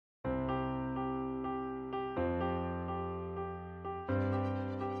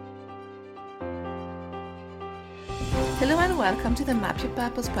Hello and welcome to the Map Your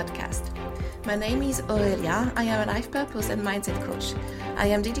Purpose podcast. My name is Aurelia. I am a life purpose and mindset coach. I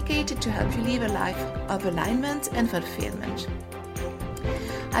am dedicated to help you live a life of alignment and fulfillment.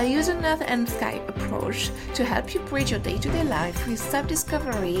 I use an earth and sky approach to help you bridge your day-to-day life with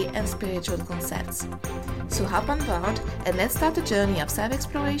self-discovery and spiritual concepts. So hop on board and let's start a journey of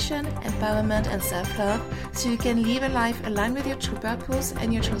self-exploration, empowerment and self-love so you can live a life aligned with your true purpose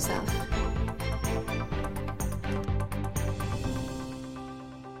and your true self.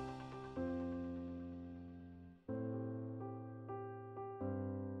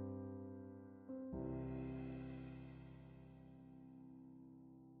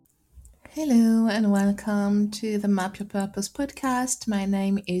 Hello and welcome to the Map Your Purpose podcast. My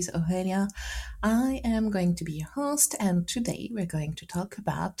name is Aurelia. I am going to be your host, and today we're going to talk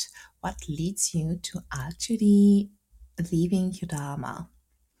about what leads you to actually living your Dharma.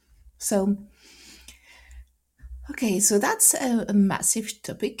 So that's a massive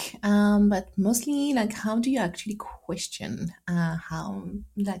topic, but mostly how do you actually question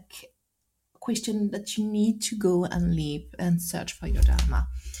question that you need to go and live and search for your Dharma.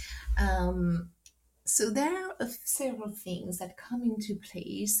 So there are several things that come into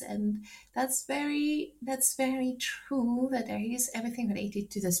place, and that's very true that there is everything related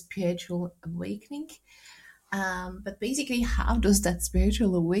to the spiritual awakening. But basically, how does that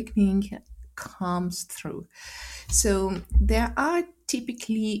spiritual awakening comes through? So there are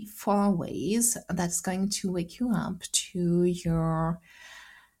typically 4 ways that's going to wake you up to your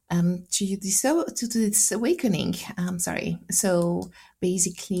to this awakening. So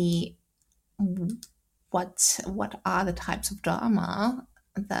basically, what are the types of Dharma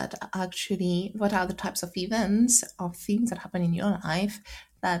what are the types of events or things that happen in your life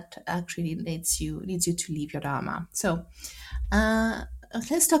that actually leads you to live your Dharma? So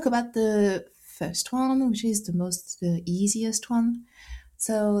let's talk about the first one, which is the easiest one.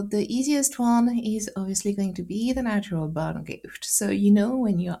 So the easiest one is obviously going to be the natural born gift. So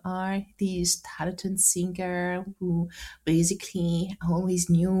when you are this talented singer who basically always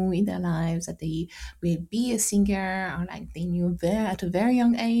knew in their lives that they will be a singer, or they knew at a very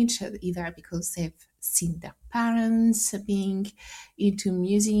young age, either because they've seen their parents being into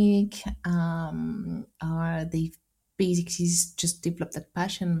music, or they've basically just developed that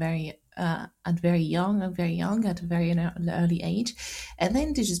passion at a very early age, and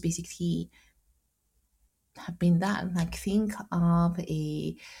then they just basically have been that. Think of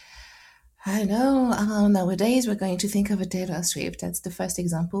nowadays we're going to think of a Taylor Swift. That's the first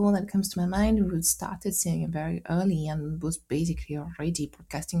example that comes to my mind, who started singing very early and was basically already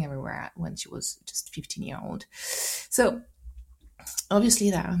broadcasting everywhere when she was just 15-year-old. So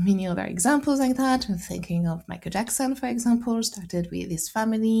obviously, there are many other examples like that. I'm thinking of Michael Jackson, for example, started with his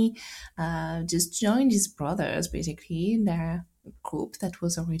family, just joined his brothers, basically, in their group that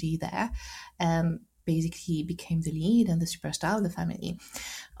was already there, and basically became the lead and the superstar of the family.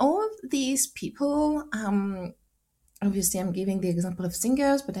 All these people, obviously, I'm giving the example of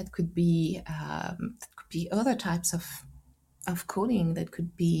singers, but that could be other types of calling. That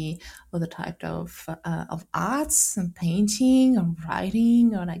could be other type of arts and painting or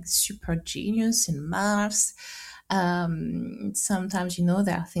writing, or super genius in maths. Sometimes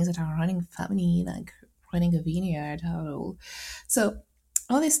there are things that are running family, like running a vineyard or all. So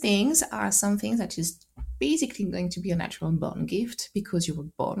all these things are some things that is basically going to be a natural born gift because you were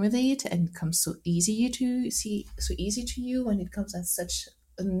born with it, and it comes so easy to you when it comes as such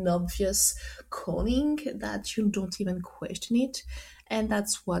an obvious calling that you don't even question it, and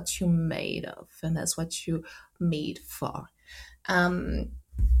that's what you're made of, and that's what you're made for.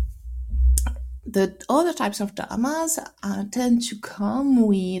 The other types of dharmas tend to come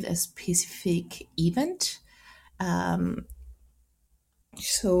with a specific event.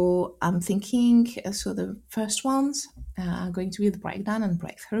 So I'm thinking, the first ones are going to be the breakdown and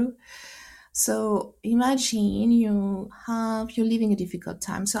breakthrough. So imagine you're living a difficult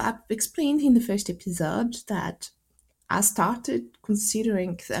time. So I've explained in the first episode that I started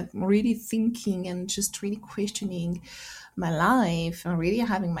considering, really thinking and just really questioning my life and really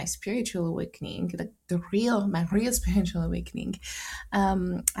having my spiritual awakening, my real spiritual awakening,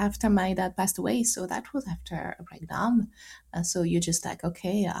 after my dad passed away. So that was after a breakdown. So you're just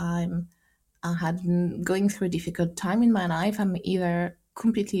okay, I had going through a difficult time in my life. I'm either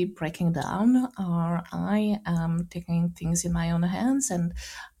completely breaking down, or I am taking things in my own hands, and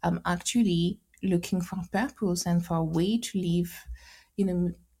I'm actually looking for purpose and for a way to live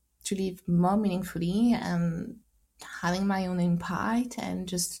more meaningfully and having my own impact and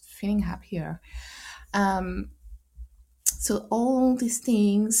just feeling happier. So all these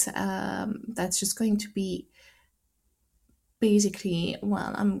things, that's just going to be basically,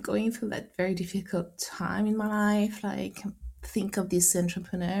 well, I'm going through that very difficult time in my life. Like, think of these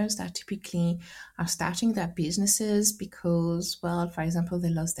entrepreneurs that typically are starting their businesses because, well, for example, they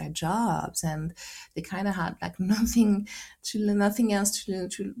lost their jobs and they kind of had like nothing else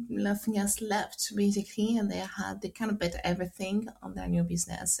left basically, and they kind of bet everything on their new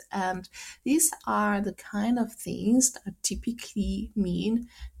business. And these are the kind of things that typically mean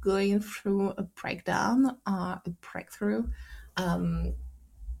going through a breakdown or a breakthrough, um,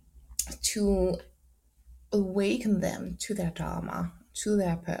 to awaken them to their Dharma, to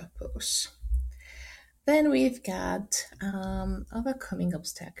their purpose. Then we've got overcoming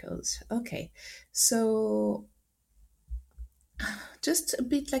obstacles. Okay, so just a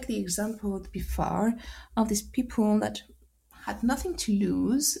bit like the example before of these people that had nothing to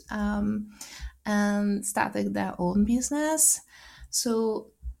lose, and started their own business.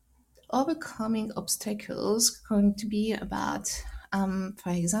 So overcoming obstacles going to be about, for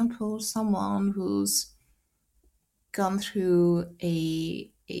example, someone who's gone through a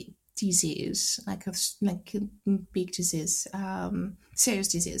disease, like a big disease, serious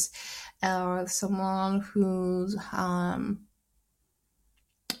disease, or someone who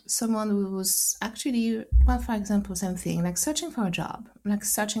was actually, well, for example, same thing, like searching for a job,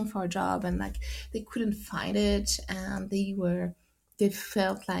 and like they couldn't find it, and they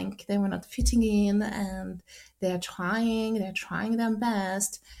felt like they were not fitting in, and they're trying their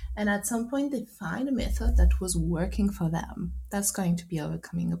best, and at some point they find a method that was working for them. That's going to be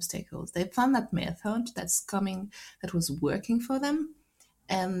overcoming obstacles. They found that method that was working for them,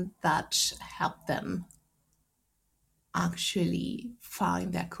 and that helped them actually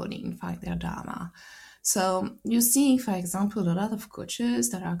find their calling, find their dharma. So you see, for example, a lot of coaches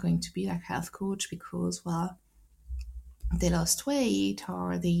that are going to be like health coach because, well, they lost weight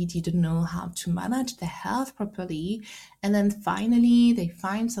or they didn't know how to manage their health properly, and then finally they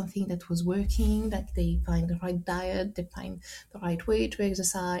find something that was working, like they find the right diet, they find the right way to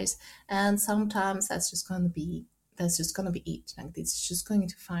exercise, and sometimes that's just gonna be it. Like it's just going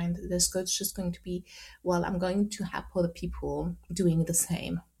to find this coach just going to be, well, I'm going to help other people doing the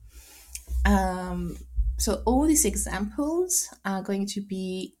same. Um, so all these examples are going to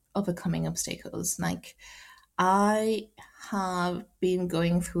be overcoming obstacles. Like I have been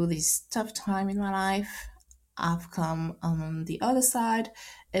going through this tough time in my life. I've come on the other side,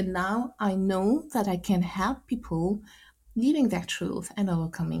 and now I know that I can help people living their truth and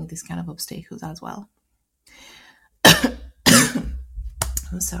overcoming these kind of obstacles as well.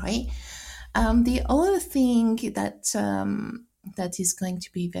 I'm sorry. The other thing that is going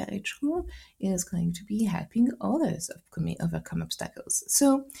to be very true is going to be helping others overcome obstacles.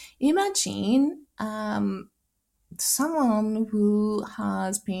 So imagine someone who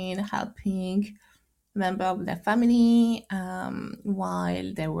has been helping a member of their family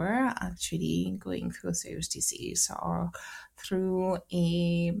while they were actually going through a serious disease or through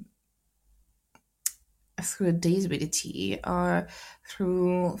a disability or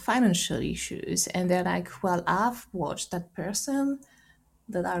through financial issues, and they're like, well, I've watched that person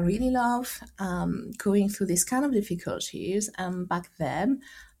that I really love going through this kind of difficulties, and back then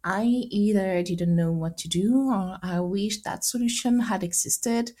I either didn't know what to do, or I wish that solution had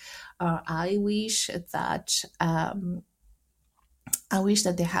existed, or I wish that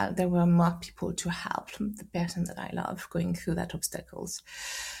there were more people to help the person that I love going through that obstacles.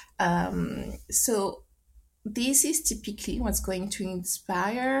 So this is typically what's going to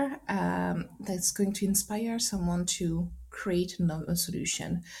inspire that's going to inspire someone to create another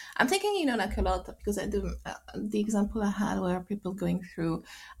solution. I'm thinking, like a lot, because the example I had were people going through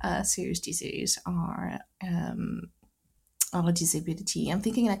serious disease or a disability. I'm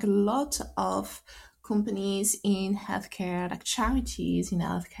thinking like a lot of companies in healthcare, like charities in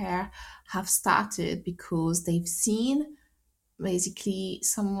healthcare, have started because they've seen basically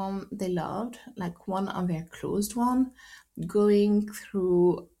someone they loved, like one of their closed one, going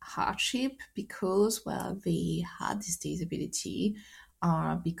through hardship because, well, they had this disability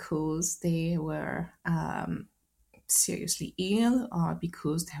or because they were seriously ill or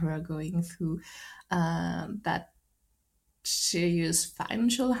because they were going through that serious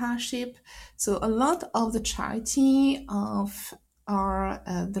financial hardship. So a lot of the charity of or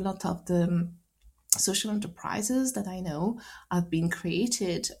a lot of the social enterprises that I know have been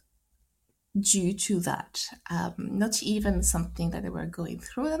created due to that. Not even something that they were going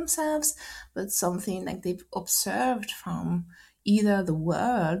through themselves, but something like they've observed from either the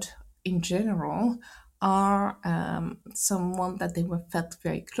world in general or someone that they were felt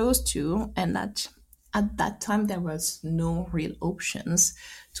very close to, and that at that time there was no real options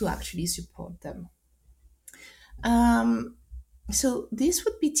to actually support them. So this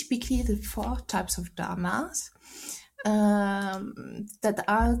would be typically the four types of dharmas, that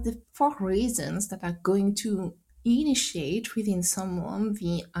are the four reasons that are going to initiate within someone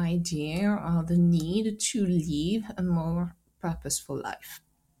the idea or the need to live a more purposeful life.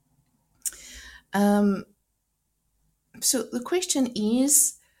 Um, so the question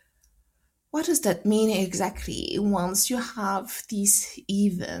is, what does that mean exactly once you have these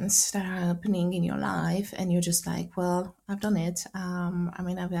events that are happening in your life and you're just like, well, I've done it. I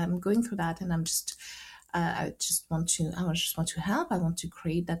mean, I'm going through that and I just want to help. I want to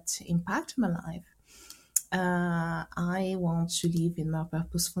create that impact in my life. I want to live in my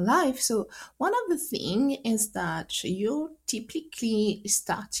purposeful life. So one of the thing is that you're typically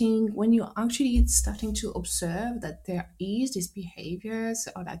starting when you're actually starting to observe that there is these behaviors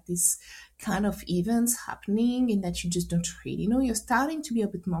or like this kind of events happening and that you just don't really know. You're starting to be a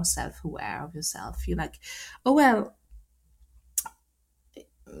bit more self-aware of yourself. You're like, oh well,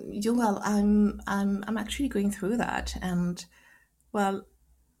 I'm actually going through that, and well,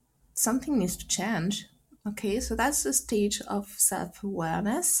 something needs to change. Okay, so that's the stage of self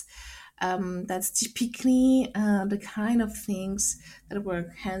awareness. That's typically the kind of things that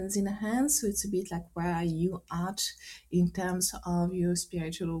work hands in hand. So it's a bit like where are you at in terms of your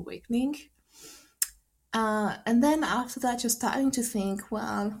spiritual awakening. And then after that, you're starting to think,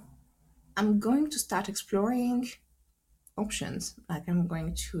 well, I'm going to start exploring options. Like I'm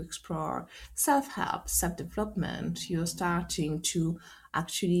going to explore self help, self development. You're starting to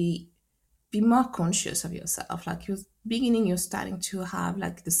actually be more conscious of yourself. Like you're starting to have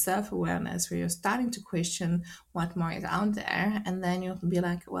like the self-awareness where you're starting to question what more is out there, and then you'll be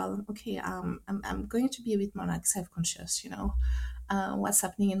like, well, okay, I'm going to be a bit more like self-conscious, what's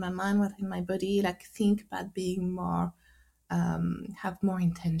happening in my mind, what's in my body, like think about being more, have more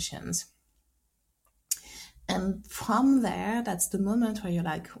intentions. And from there, that's the moment where you're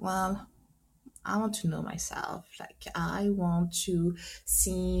like, well, I want to know myself. Like I want to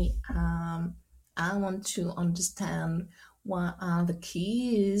see, I want to understand what are the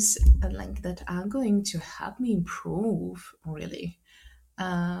keys like that are going to help me improve really.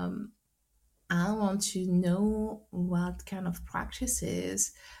 Um, I want to know what kind of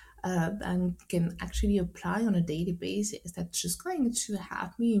practices and can actually apply on a daily basis that's just going to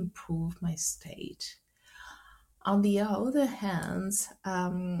help me improve my state. On the other hand,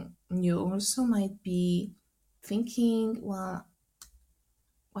 you also might be thinking, well,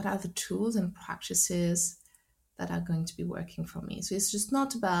 what are the tools and practices that are going to be working for me? So it's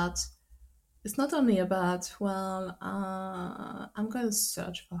not only about, well, I'm going to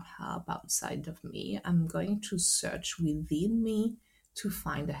search for help outside of me. I'm going to search within me to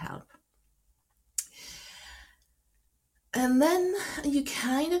find the help. And then you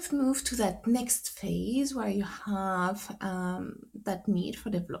kind of move to that next phase where you have that need for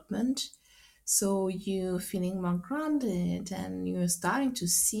development. So you're feeling more grounded and you're starting to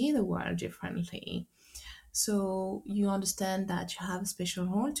see the world differently. So you understand that you have a special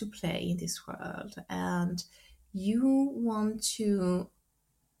role to play in this world and you want to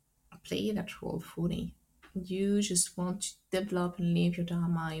play that role fully. You just want to develop and live your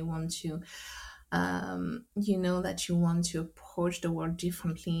Dharma. You want to you know that you want to approach the world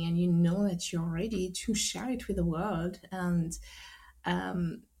differently and you know that you're ready to share it with the world, um,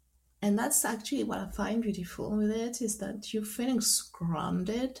 and that's actually what I find beautiful with it is that you're feeling so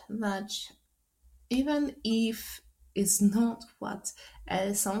grounded that even if it's not what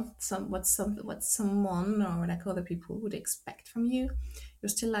what someone or like other people would expect from you, you're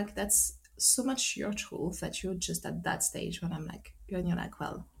still like that's so much your truth that you're just at that stage when I'm like when you're like,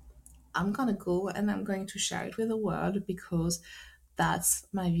 well, I'm gonna go and I'm going to share it with the world because that's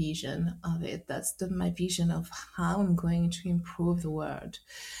my vision of it. That's my vision of how I'm going to improve the world.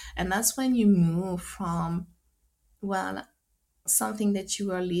 And that's when you move from, well, something that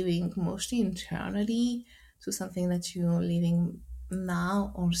you are living mostly internally to something that you're living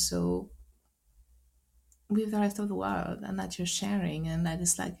now also with the rest of the world and that you're sharing and that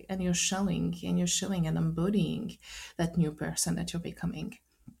is like and you're showing and embodying that new person that you're becoming.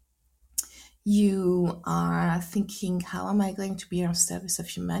 You are thinking, how am I going to be of service of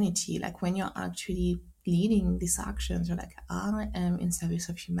humanity? Like when you're actually leading these actions, you're like, I am in service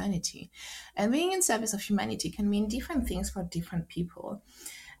of humanity. And being in service of humanity can mean different things for different people.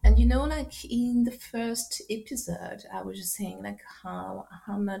 And like in the first episode, I was just saying like how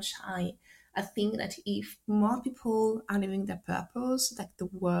much I think that if more people are living their purpose, like the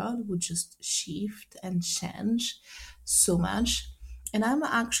world would just shift and change so much. And I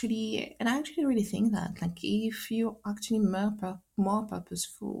actually really think that like if you're actually more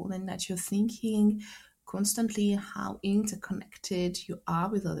purposeful and that you're thinking constantly how interconnected you are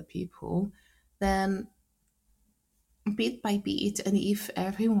with other people, then bit by bit, and if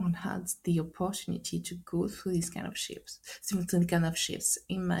everyone had the opportunity to go through these kind of shifts,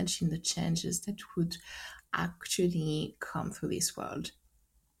 imagine the changes that would actually come through this world.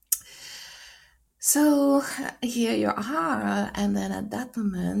 So here you are, and then at that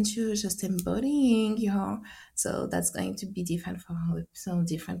moment you're just embodying so that's going to be different for some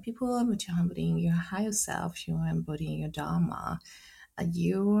different people, but you're embodying your higher self, you're embodying your Dharma,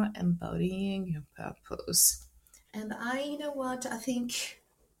 you're embodying your purpose. And you know what, I think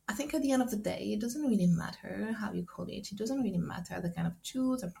at the end of the day, it doesn't really matter how you call it. It doesn't really matter the kind of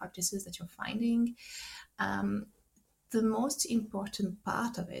tools and practices that you're finding. The most important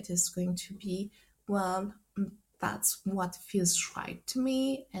part of it is going to be, well, that's what feels right to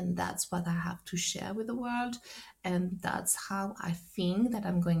me, and that's what I have to share with the world, and that's how I think that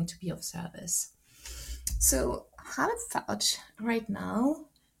I'm going to be of service. So have a thought right now.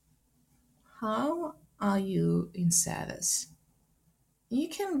 How are you in service? You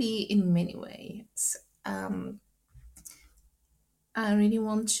can be in many ways. I really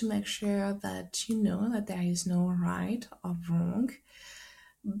want to make sure that you know that there is no right or wrong,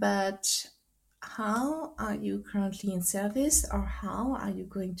 but how are you currently in service, or how are you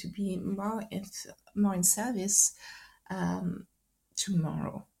going to be more in service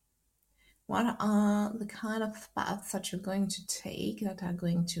tomorrow? What are the kind of paths that you're going to take that are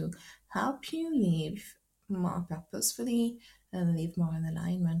going to help you live more purposefully and live more in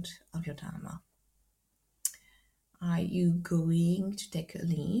alignment of your Dharma? Are you going to take a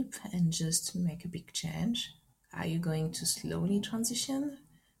leap and just make a big change? Are you going to slowly transition?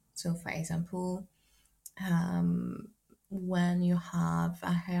 So, for example, when you have,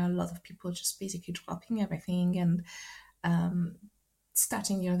 I hear a lot of people just basically dropping everything and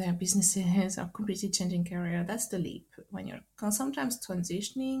starting their businesses or completely changing career. That's the leap. When you're sometimes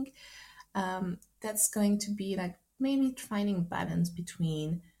transitioning, that's going to be like maybe finding balance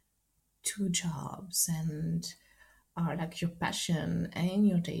between two jobs and or like your passion and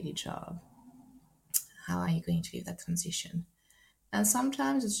your daily job. How are you going to live that transition? And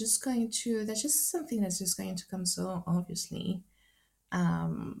sometimes that's just something that's just going to come so obviously.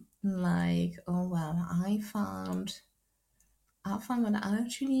 Like, oh well, I found that I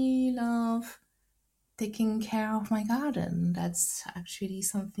actually love taking care of my garden. That's actually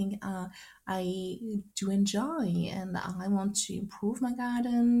something I do enjoy, and I want to improve my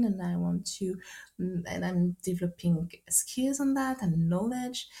garden, and and I'm developing skills on that and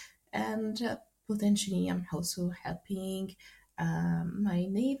knowledge, and potentially I'm also helping my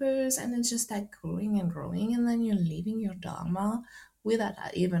neighbors, and it's just like growing and growing, and then you're living your Dharma without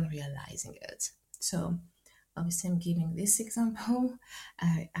even realizing it. So obviously I'm giving this example.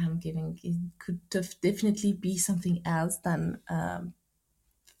 I'm giving it could definitely be something else than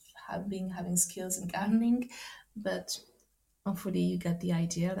having skills in gardening, but hopefully you get the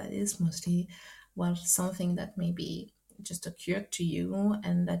idea that is mostly something that maybe just occurred to you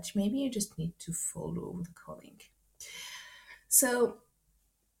and that maybe you just need to follow the calling. So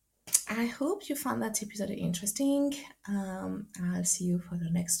I hope you found that episode interesting. I'll see you for the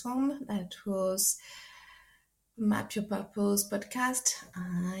next one. That was Map Your Purpose podcast.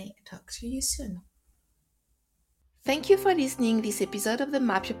 I talk to you soon. Thank you for listening this episode of the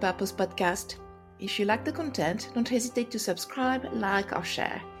Map Your Purpose podcast. If you like the content, don't hesitate to subscribe, like, or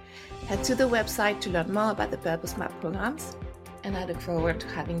share. Head to the website to learn more about the Purpose Map programs, and I look forward to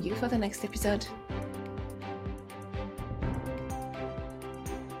having you for the next episode.